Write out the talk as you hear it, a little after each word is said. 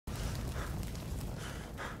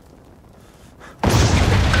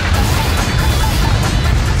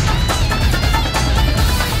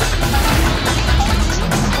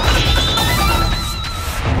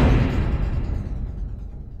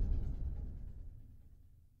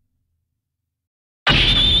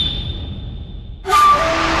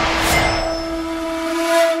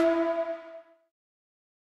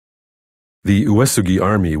The Uesugi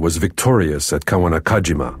army was victorious at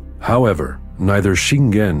Kawanakajima. However, neither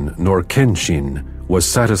Shingen nor Kenshin was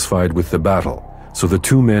satisfied with the battle, so the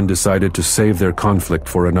two men decided to save their conflict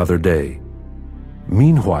for another day.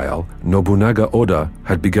 Meanwhile, Nobunaga Oda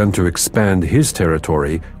had begun to expand his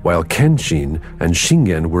territory while Kenshin and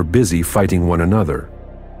Shingen were busy fighting one another.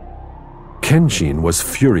 Kenshin was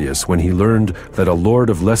furious when he learned that a lord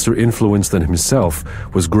of lesser influence than himself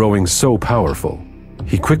was growing so powerful.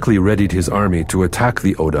 He quickly readied his army to attack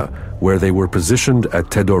the Oda, where they were positioned at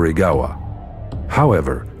Tedorigawa.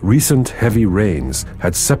 However, recent heavy rains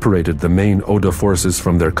had separated the main Oda forces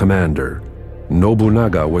from their commander.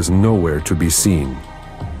 Nobunaga was nowhere to be seen.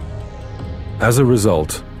 As a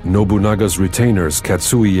result, Nobunaga's retainers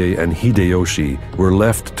Katsuie and Hideyoshi were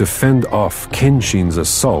left to fend off Kenshin's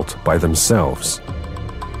assault by themselves.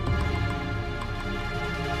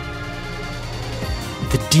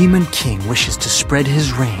 The Demon King wishes to spread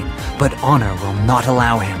his reign, but honor will not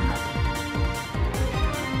allow him.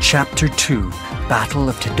 Chapter 2, Battle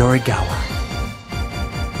of Tedorigawa.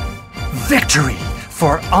 Victory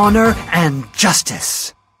for honor and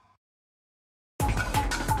justice!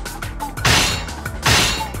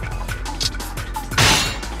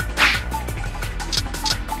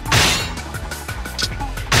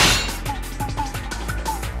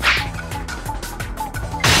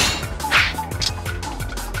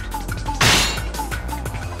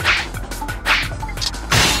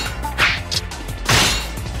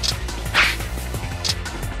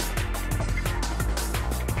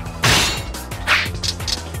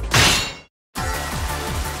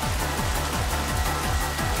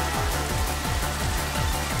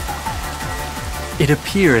 It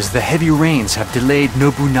appears the heavy rains have delayed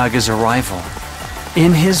Nobunaga's arrival.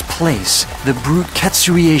 In his place, the brute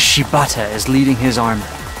Katsuie Shibata is leading his army.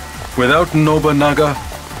 Without Nobunaga,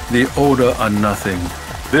 the Oda are nothing.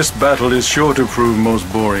 This battle is sure to prove most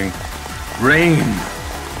boring. Rain!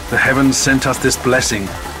 The heavens sent us this blessing.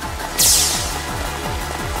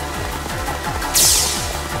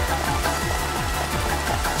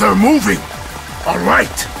 They're moving! All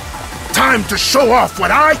right! Time to show off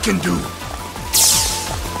what I can do!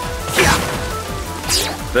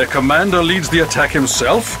 Their commander leads the attack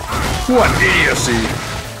himself? What idiocy!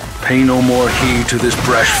 Pay no more heed to this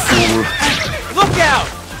brash fool. Look out!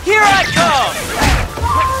 Here I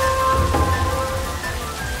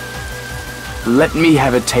come! Let me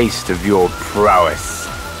have a taste of your prowess.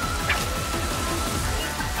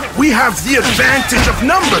 We have the advantage of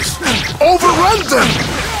numbers! Overrun them!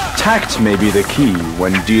 Tact may be the key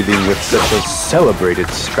when dealing with such a celebrated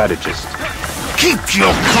strategist. Keep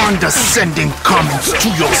your condescending comments to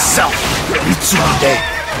yourself, Mitsuhide.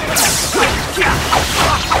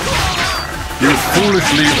 You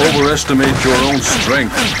foolishly overestimate your own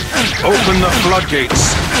strength. Open the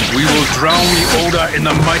floodgates. We will drown the Oda in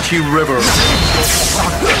the mighty river.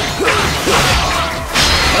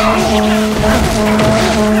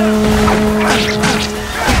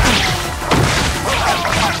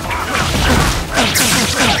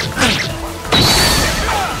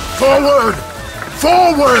 Forward!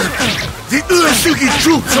 Forward! The Uesugi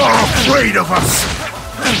troops are afraid of us!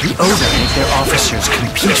 The Oda make their officers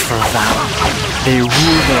compete for valor. They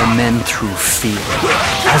rule their men through fear.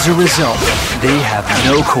 As a result, they have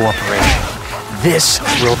no cooperation. This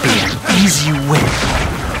will be an easy win.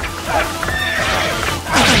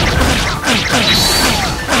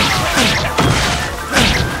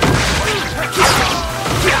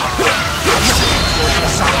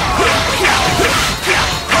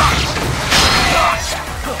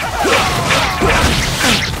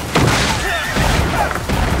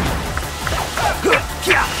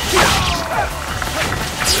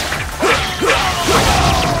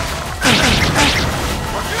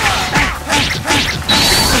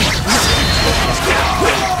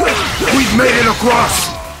 We've made it across!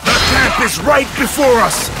 The camp is right before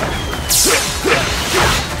us!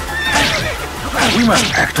 We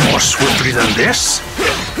must act more swiftly than this.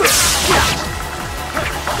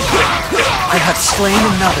 I have slain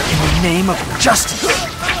another in the name of justice.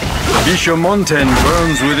 Bishamonten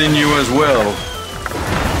burns within you as well.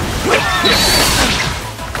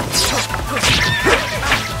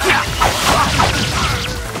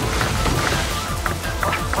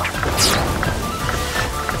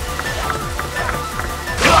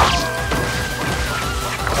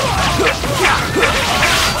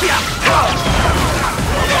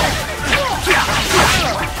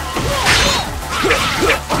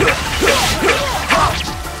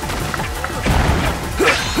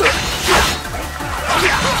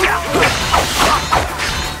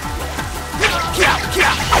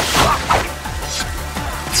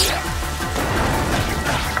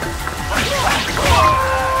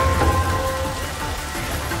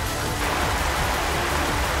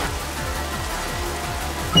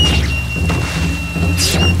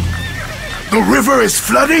 The river is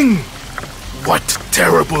flooding? What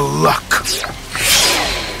terrible luck!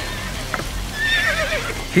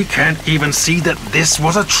 He can't even see that this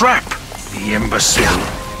was a trap, the imbecile.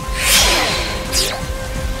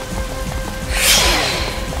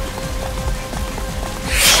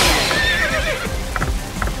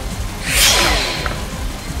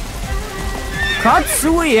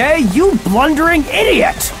 Katsuie, you blundering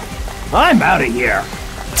idiot! I'm out of here.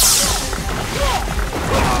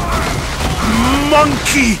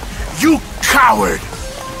 Monkey! You coward!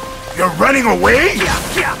 You're running away?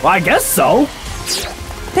 Well, I guess so.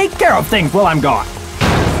 Take care of things while I'm gone.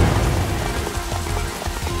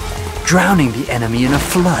 Drowning the enemy in a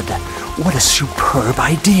flood. What a superb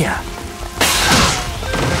idea.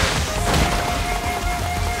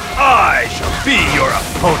 I shall be your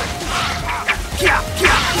opponent.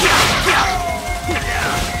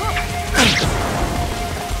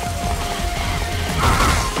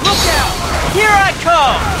 Look out! Here I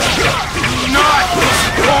come! Not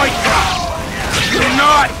disappoint me! Do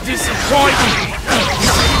not disappoint me!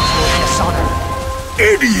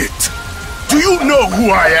 Idiot! Do you know who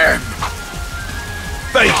I am?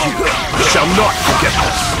 Thank you. I shall not forget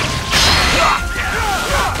this.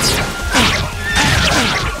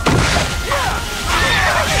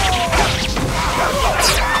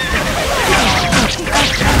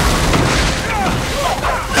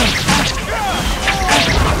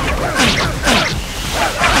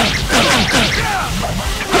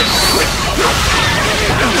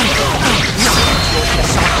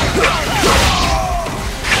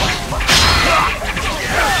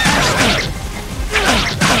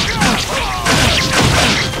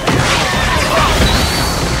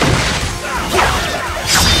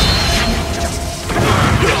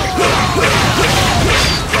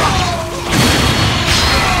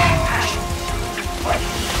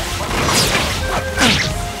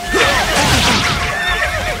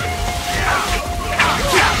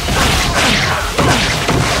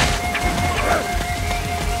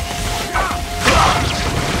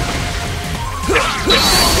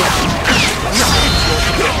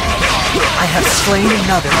 I have slain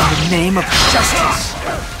another in the name of justice.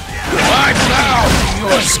 I bow to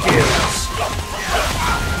your skills.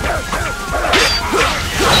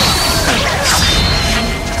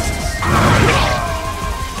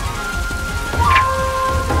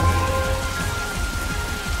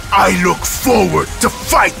 I look forward to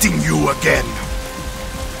fighting you again.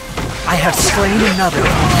 I have slain another in the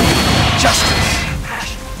name of justice.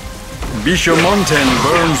 Bishamonten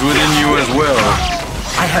burns within you as well.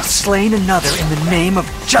 I have slain another in the name of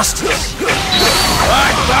justice.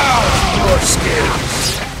 I bow to your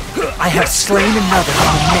skills. I have slain another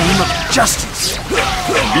in the name of justice.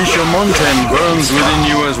 Bishamonten burns within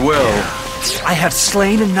you as well. I have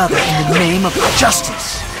slain another in the name of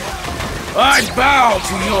justice. I bow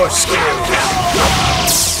to your skills.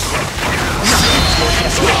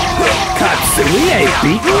 Katsuie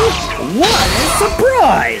beaten? What a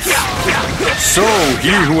surprise! So,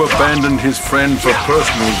 he who abandoned his friend for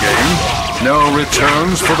personal gain now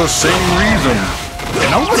returns for the same reason.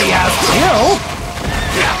 Nobody asked you!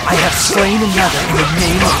 I have slain another in the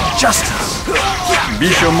name of justice.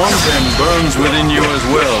 Bishamonten burns within you as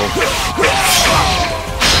well.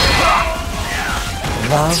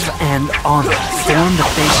 Love and honor form the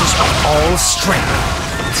basis of all strength.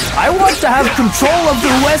 I want to have control of the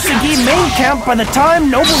Uesugi main camp by the time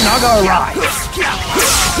Nobunaga arrives.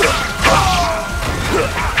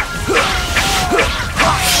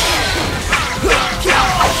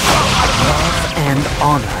 Love and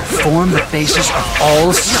honor form the basis of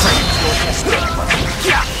all strength.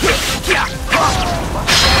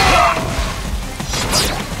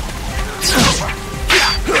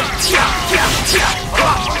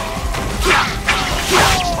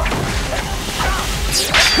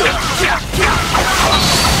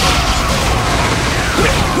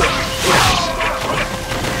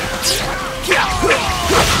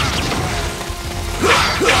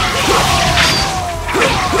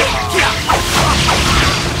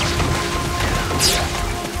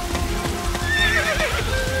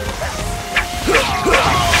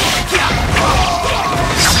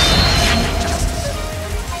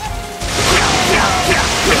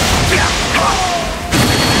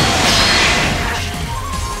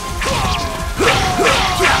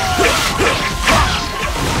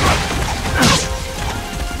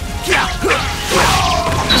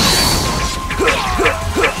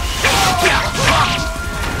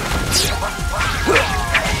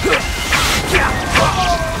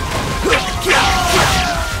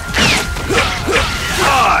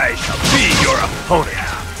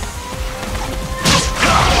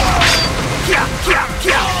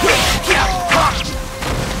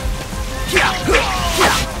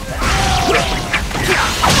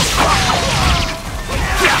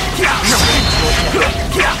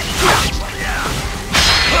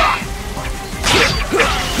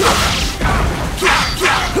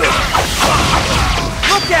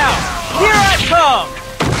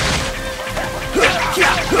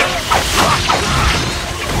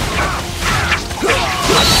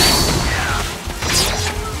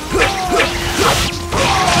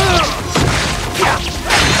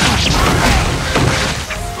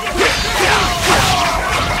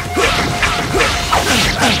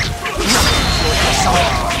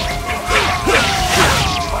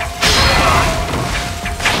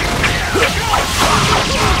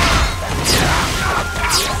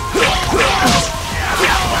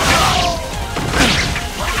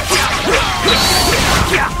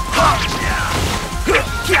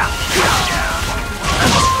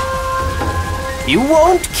 You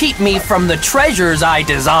won't keep me from the treasures I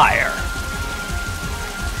desire.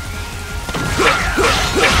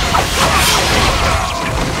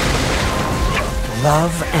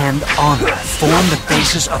 Love and honor form the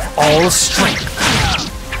basis of all strength.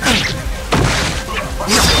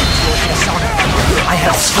 I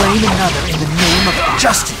have slain another in the name of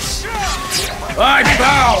justice. I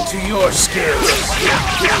bow to your skills.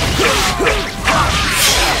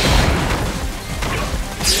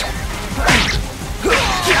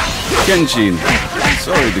 Kenshin,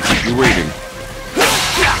 sorry to keep you waiting.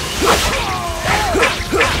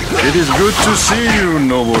 It is good to see you,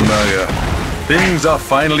 Nobunaga. Things are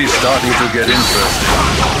finally starting to get interesting.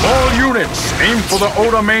 All units, aim for the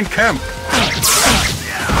Oda main camp.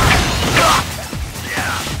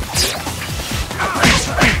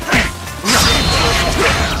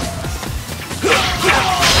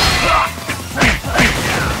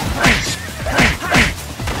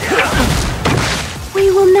 We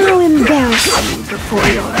will now embarrass you before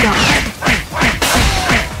your god.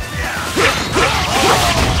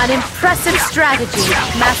 An impressive strategy,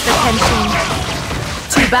 Master Kenshin.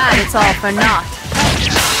 Too bad it's all for naught.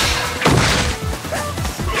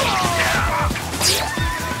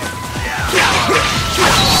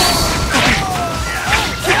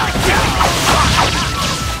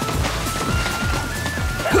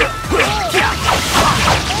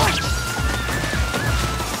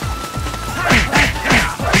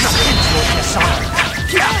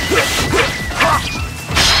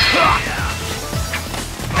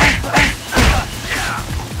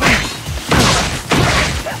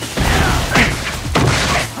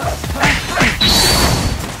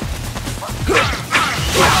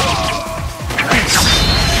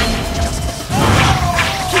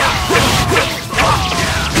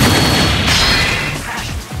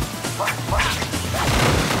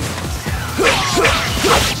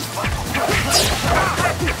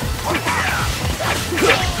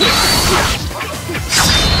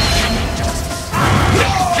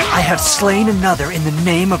 I have slain another in the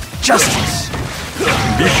name of justice.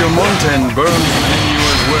 Bishamonten burns within you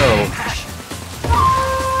as well.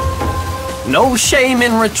 No shame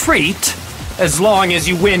in retreat, as long as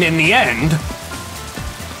you win in the end.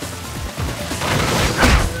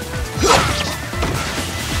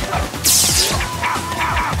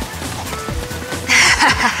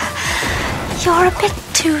 You're a bit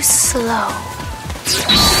too slow.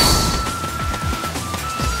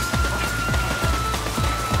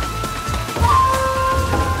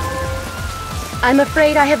 I'm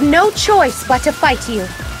afraid I have no choice but to fight you.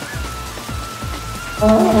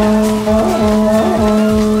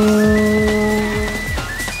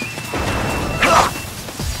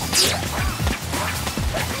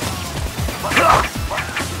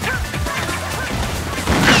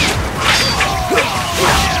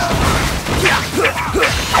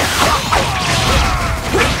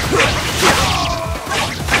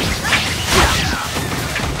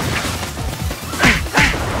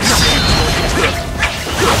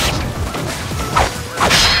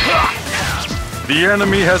 The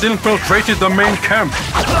enemy has infiltrated the main camp.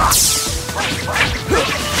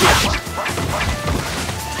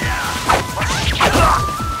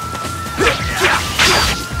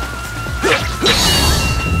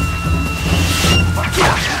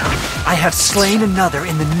 I have slain another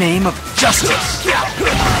in the name of justice.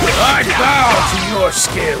 I bow to your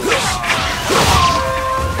skills.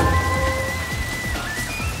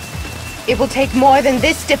 It will take more than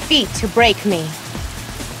this defeat to break me.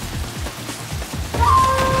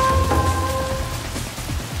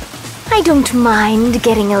 I don't mind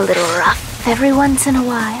getting a little rough every once in a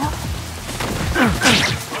while.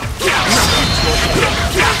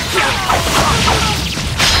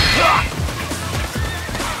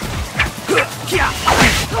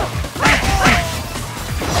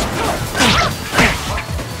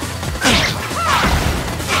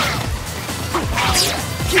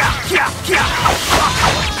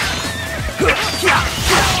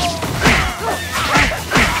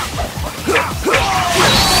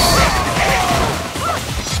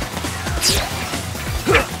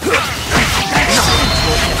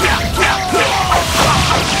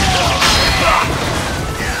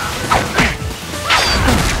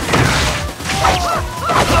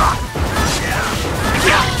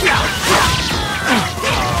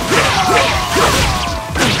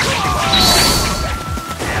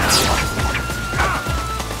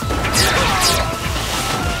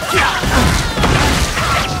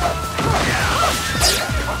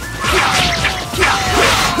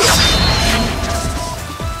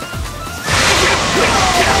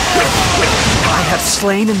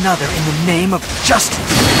 Slain another in the name of justice.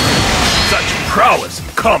 Such prowess in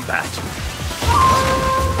combat.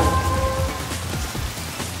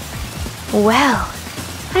 Well,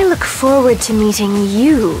 I look forward to meeting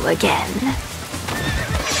you again.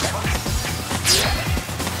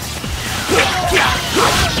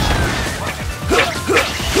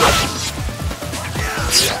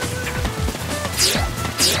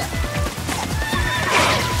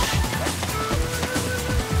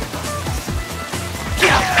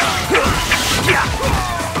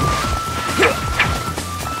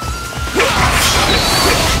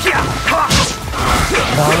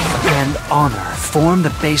 Love and honor form the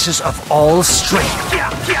basis of all strength.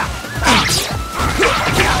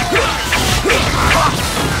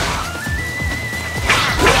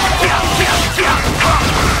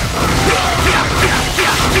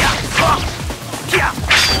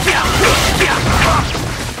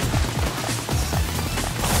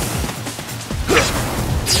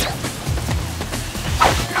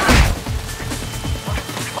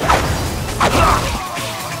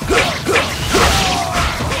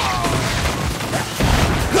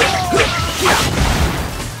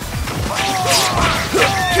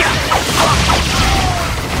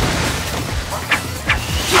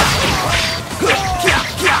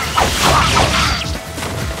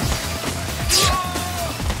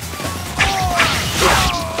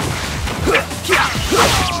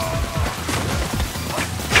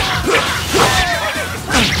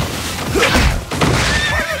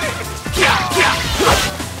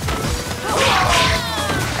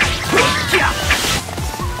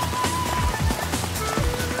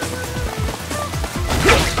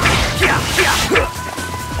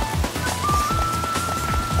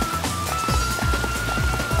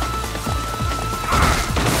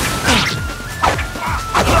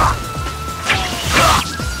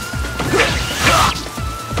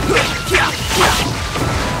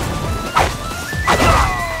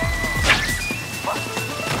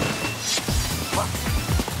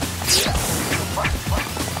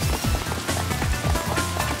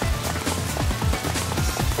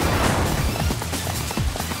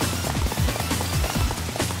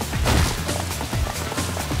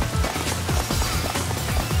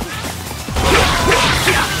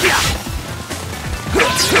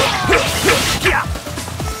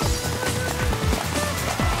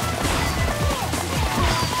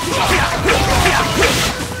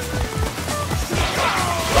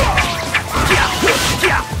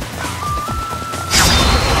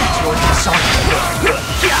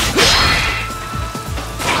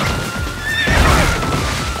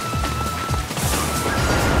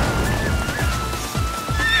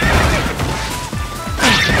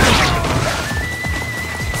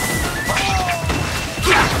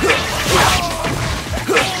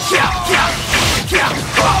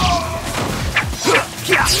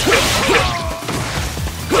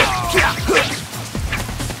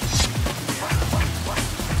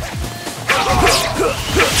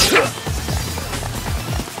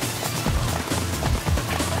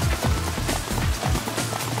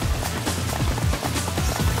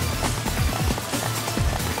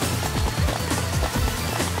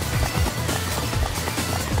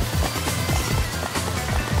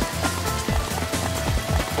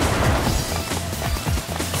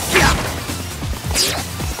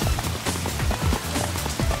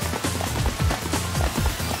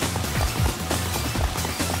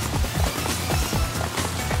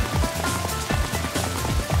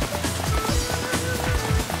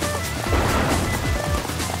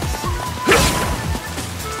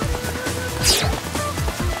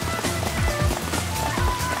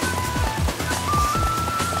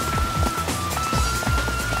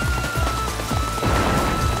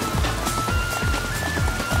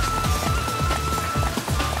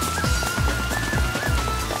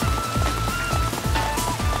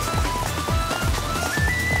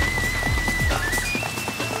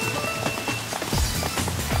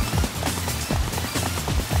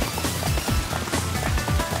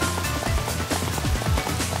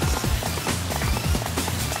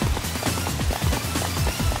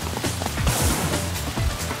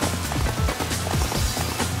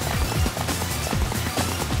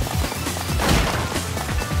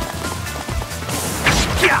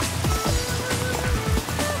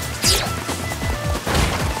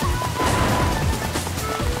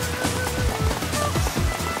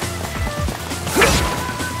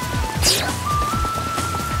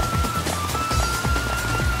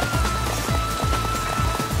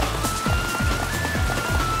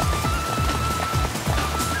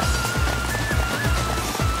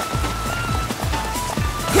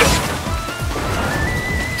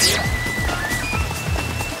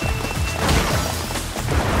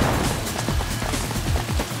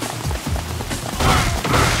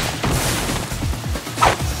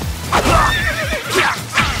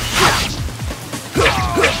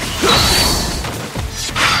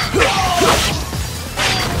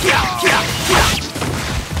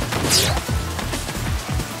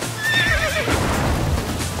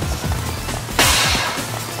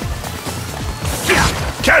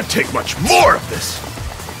 can't take much more of this!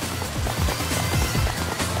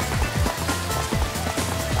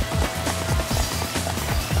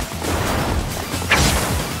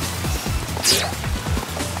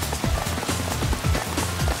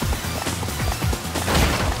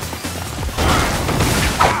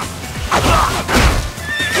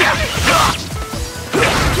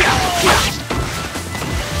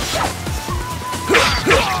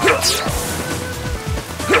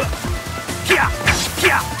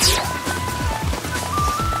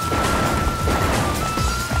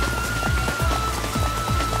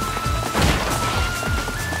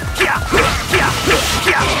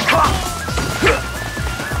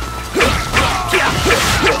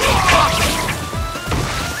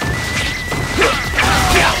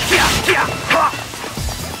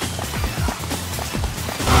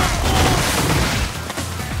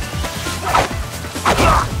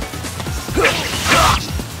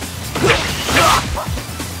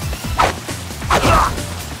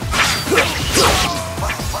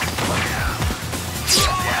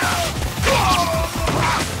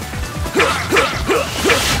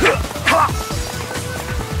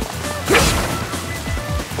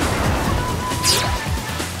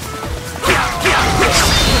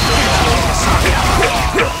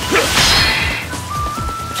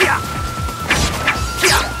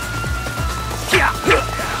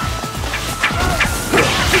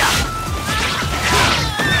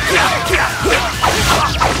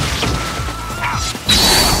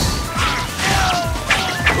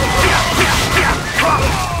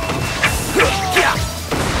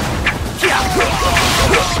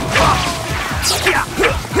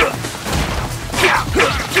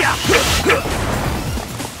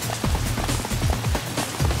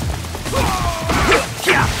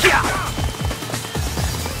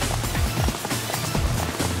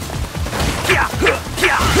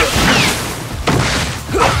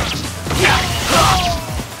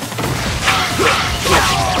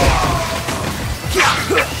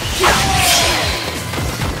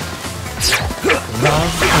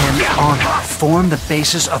 Love and honor form the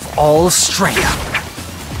basis of all strength.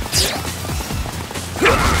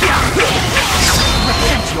 Repent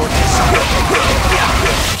your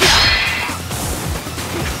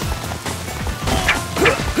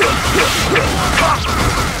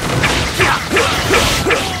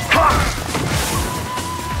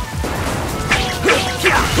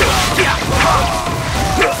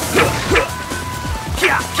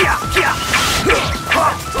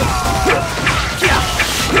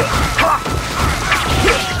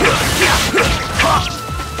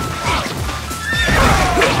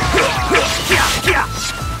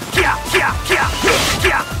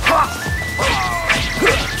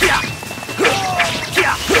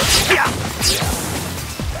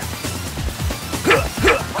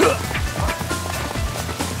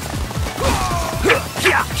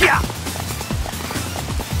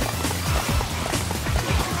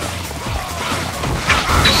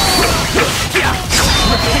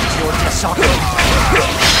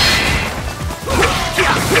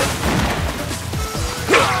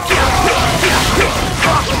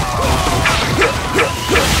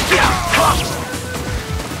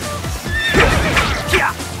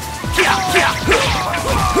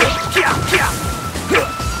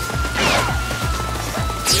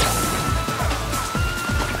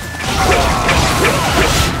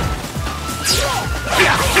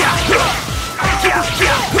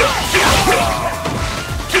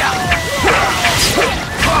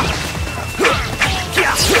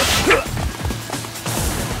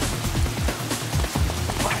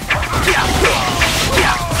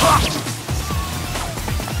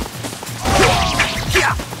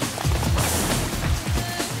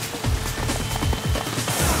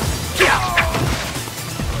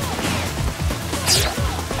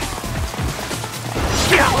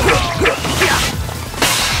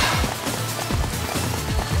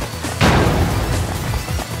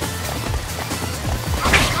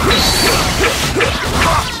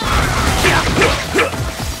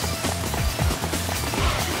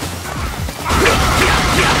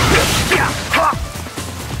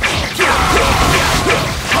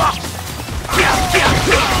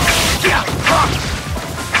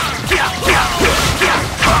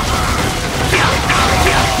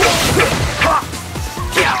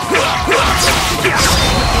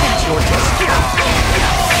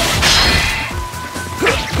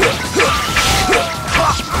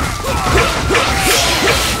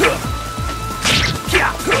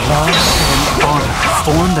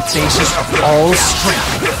form the basis of all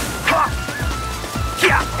strength.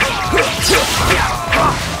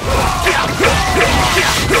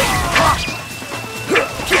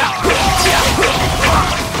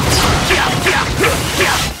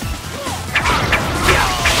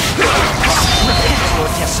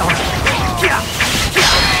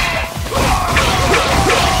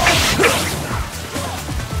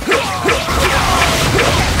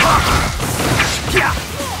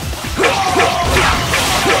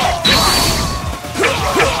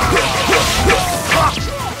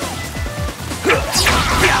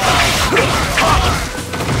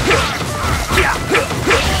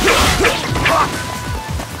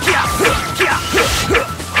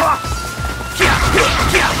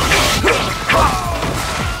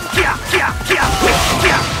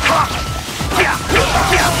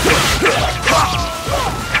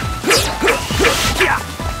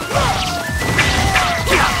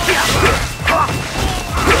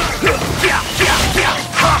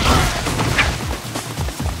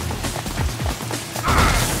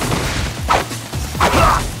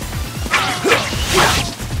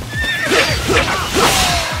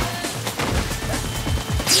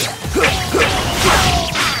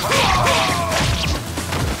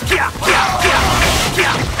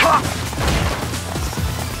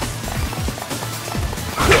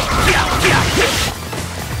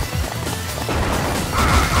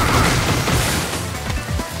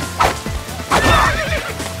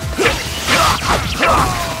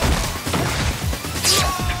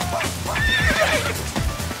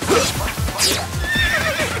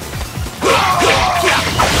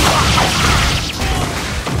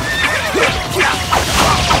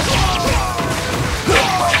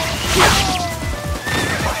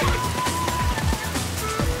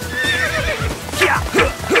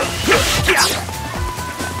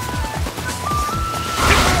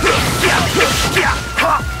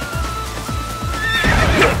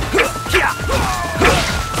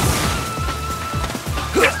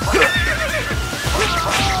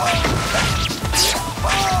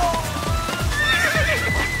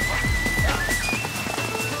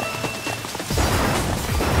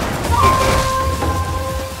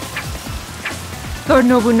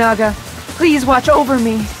 Lord Nobunaga, please watch over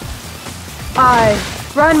me. I,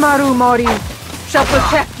 Ranmaru Mori, shall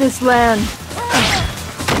protect this land.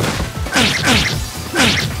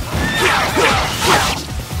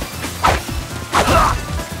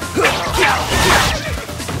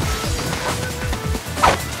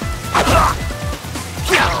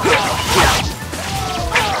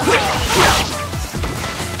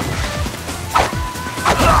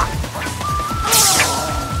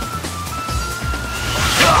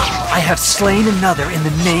 I have slain another in the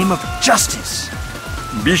name of justice.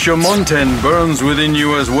 Bishomonten burns within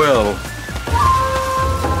you as well.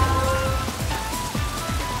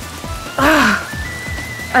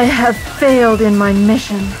 I have failed in my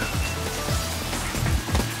mission.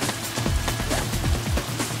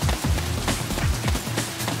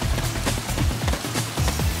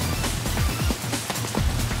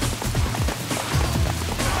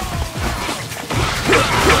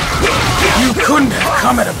 You couldn't have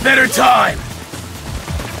come at a better time!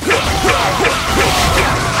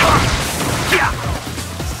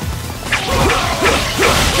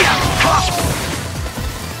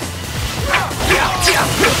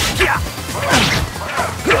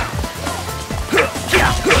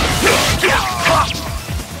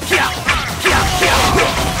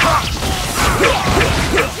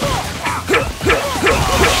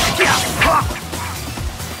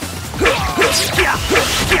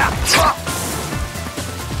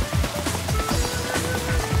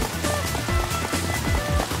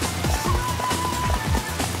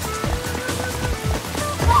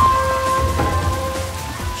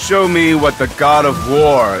 Show me what the god of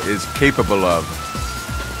war is capable of.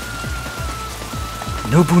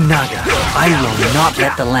 Nobunaga, I will not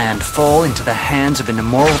let the land fall into the hands of an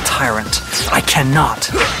immoral tyrant. I cannot.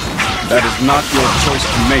 That is not your choice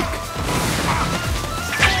to make.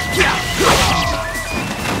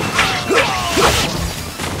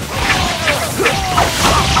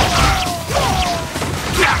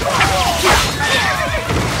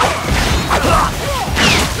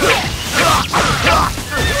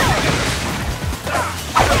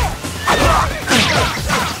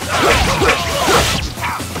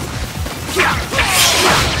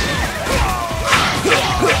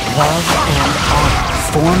 Love and honor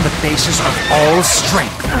form the basis of all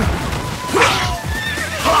strength.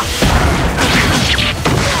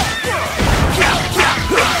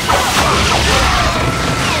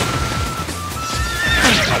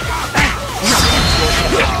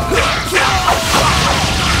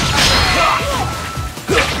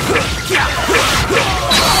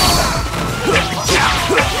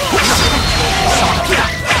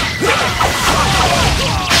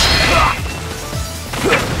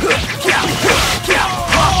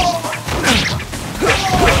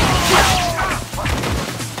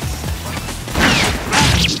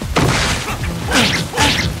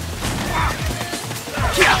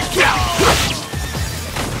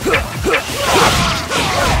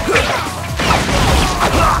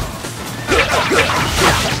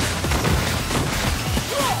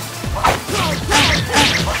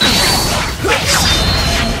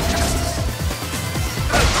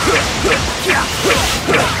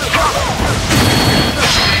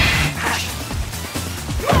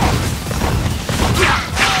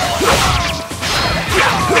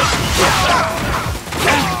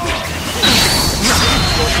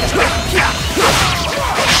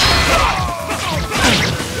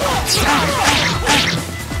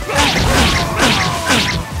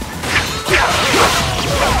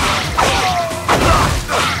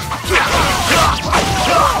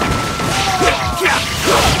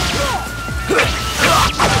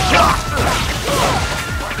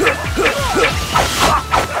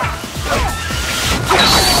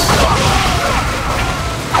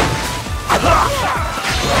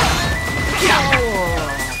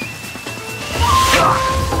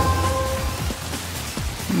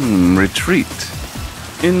 Retreat.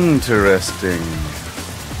 Interesting.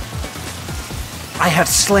 I have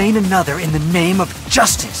slain another in the name of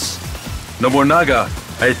justice. Nobunaga,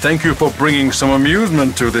 I thank you for bringing some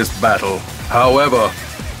amusement to this battle. However,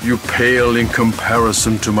 you pale in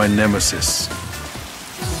comparison to my nemesis.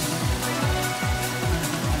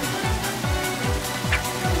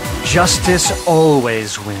 Justice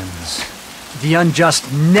always wins. The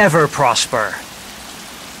unjust never prosper.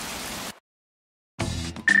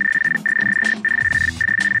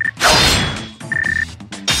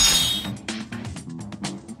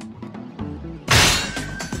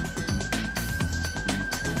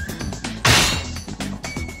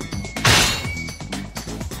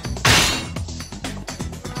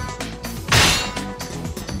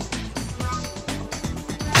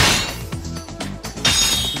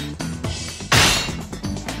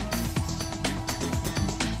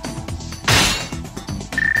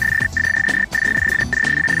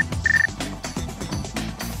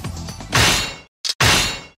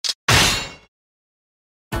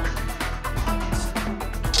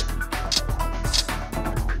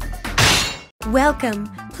 welcome.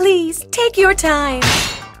 Please, take your time.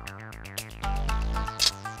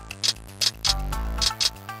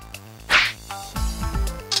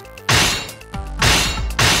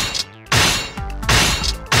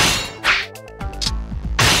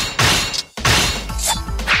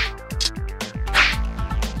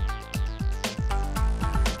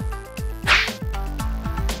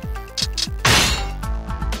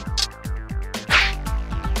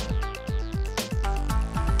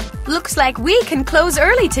 Looks like we can close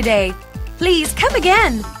early today. Please come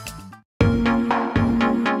again.